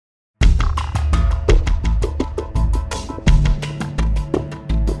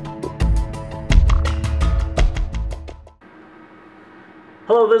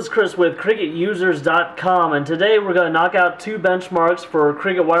Hello, this is Chris with CricketUsers.com, and today we're going to knock out two benchmarks for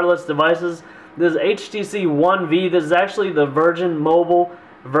Cricket wireless devices. This is HTC One V. This is actually the Virgin Mobile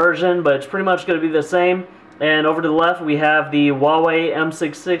version, but it's pretty much going to be the same. And over to the left we have the Huawei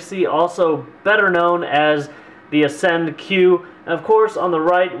M660, also better known as the Ascend Q. And of course on the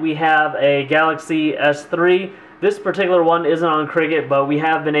right we have a Galaxy S3. This particular one isn't on Cricket, but we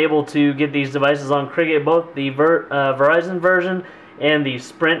have been able to get these devices on Cricket, both the Verizon version and the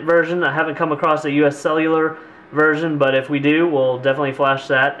Sprint version. I haven't come across a US Cellular version, but if we do, we'll definitely flash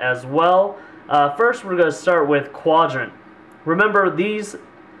that as well. First, we're going to start with Quadrant. Remember, these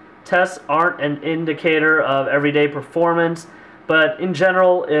tests aren't an indicator of everyday performance, but in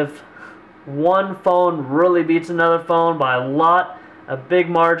general, if one phone really beats another phone by a lot, a big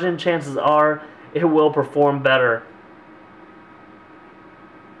margin, chances are it will perform better.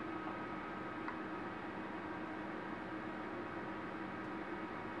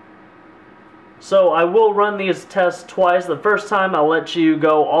 So I will run these tests twice. The first time I'll let you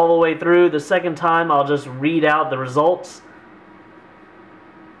go all the way through. The second time I'll just read out the results.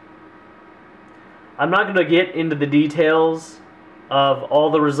 I'm not going to get into the details of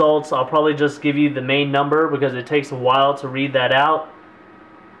all the results. I'll probably just give you the main number because it takes a while to read that out.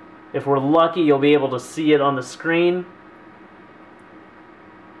 If we're lucky, you'll be able to see it on the screen.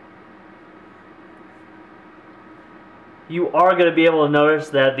 You are going to be able to notice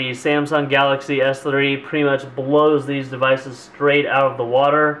that the Samsung Galaxy S3 pretty much blows these devices straight out of the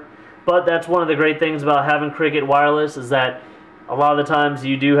water. But that's one of the great things about having Cricket Wireless, is that a lot of the times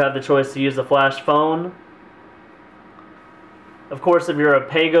you do have the choice to use a flash phone. Of course, if you're a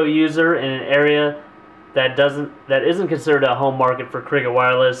Pago user in an area that isn't considered a home market for Cricket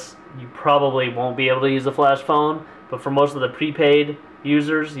Wireless, you probably won't be able to use a flash phone. But for most of the prepaid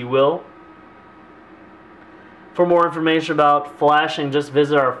users, you will. For more information about flashing, just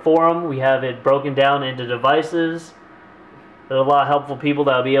visit our forum. We have it broken down into devices. There's a lot of helpful people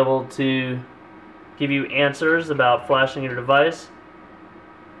that will be able to give you answers about flashing your device.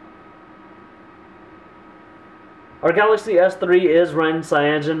 Our Galaxy S3 is running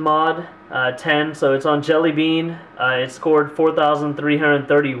CyanogenMod 10, so it's on Jellybean. It scored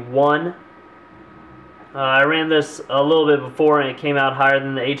 4,331. I ran this a little bit before and it came out higher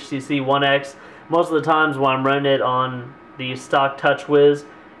than the HTC One X. Most of the times when I'm running it on the stock TouchWiz,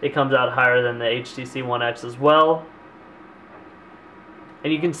 it comes out higher than the HTC One X as well.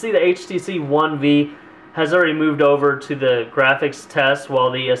 And you can see the HTC One V has already moved over to the graphics test,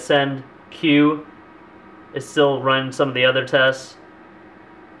 while the Ascend Q is still running some of the other tests.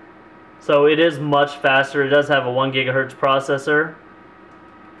 So it is much faster. It does have a 1 GHz processor.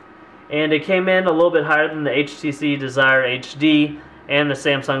 And it came in a little bit higher than the HTC Desire HD and the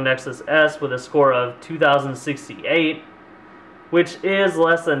Samsung Nexus S with a score of 2,068, which is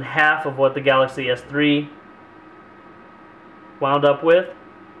less than half of what the Galaxy S3 wound up with.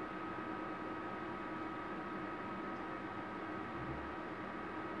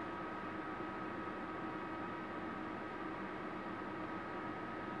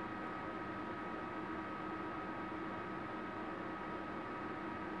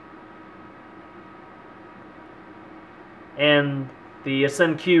 And the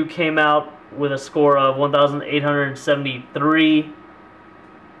Ascend Q came out with a score of 1,873,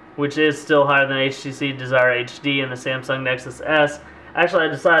 which is still higher than HTC Desire HD and the Samsung Nexus S. Actually, I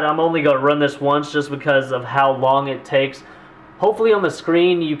decided I'm only going to run this once just because of how long it takes. Hopefully on the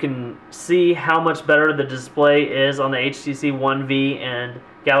screen you can see how much better the display is on the HTC One V and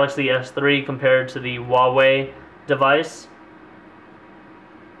Galaxy S3 compared to the Huawei device.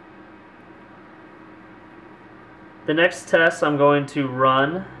 The next test I'm going to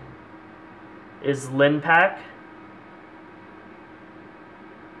run is LinPack.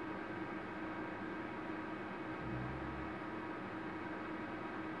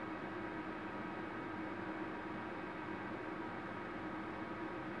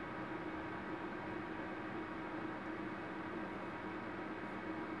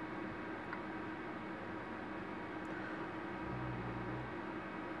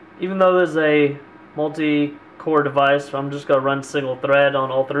 Even though there's a multi-core device, I'm just going to run single thread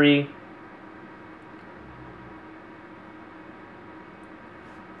on all three.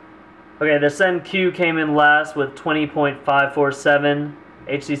 Okay, the Ascend Q came in last with 20.547,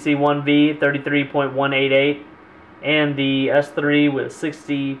 HTC One V 33.188, and the S3 with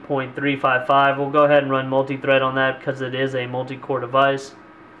 60.355. We'll go ahead and run multi-thread on that because it is a multi-core device.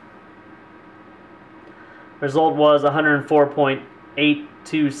 Result was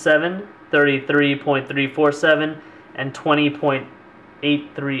 104.827, 33.347, and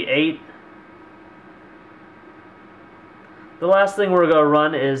 20.838. The last thing we're going to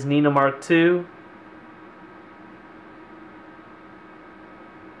run is Nina Mark II.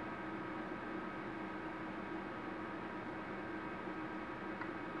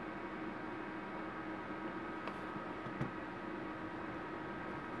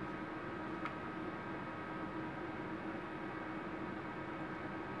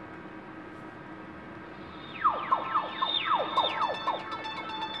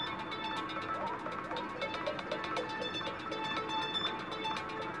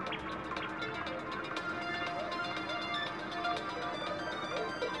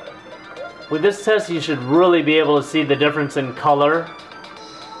 With this test, you should really be able to see the difference in color.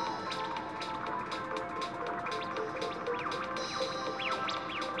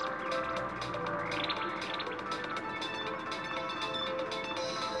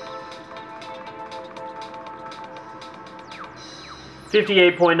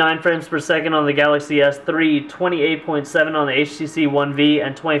 .9 frames per second on the Galaxy S3, 28.7 on the HTC One V,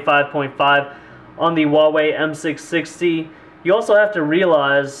 and 25.5 on the Huawei M660. You also have to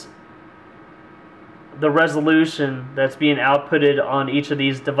realize the resolution that's being outputted on each of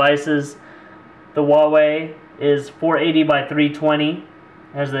these devices. The Huawei is 480 by 320,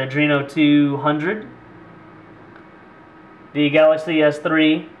 has the Adreno 200. The Galaxy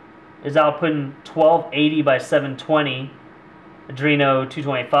S3 is outputting 1280 by 720, Adreno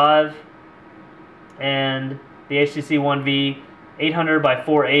 225, and the HTC One V 800 by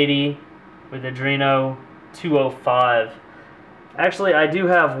 480 with Adreno 205. Actually, I do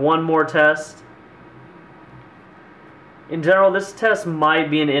have one more test. In general, this test might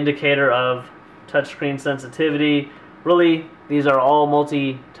be an indicator of touchscreen sensitivity. Really, these are all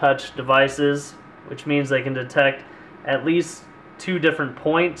multi-touch devices, which means they can detect at least 2 different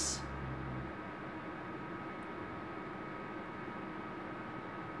points.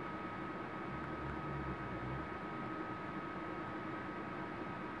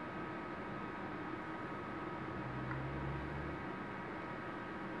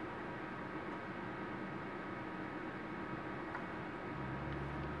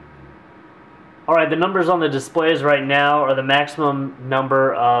 Alright, the numbers on the displays right now are the maximum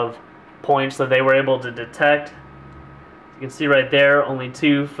number of points that they were able to detect. You can see right there, only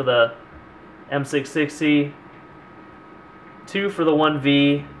 2 for the M660, 2 for the One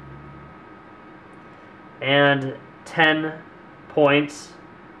V, and 10 points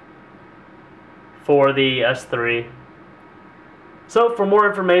for the S3. So for more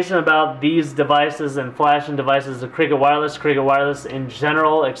information about these devices and flashing devices of Cricket Wireless in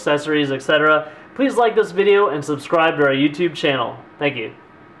general, accessories, etc., please like this video and subscribe to our YouTube channel. Thank you.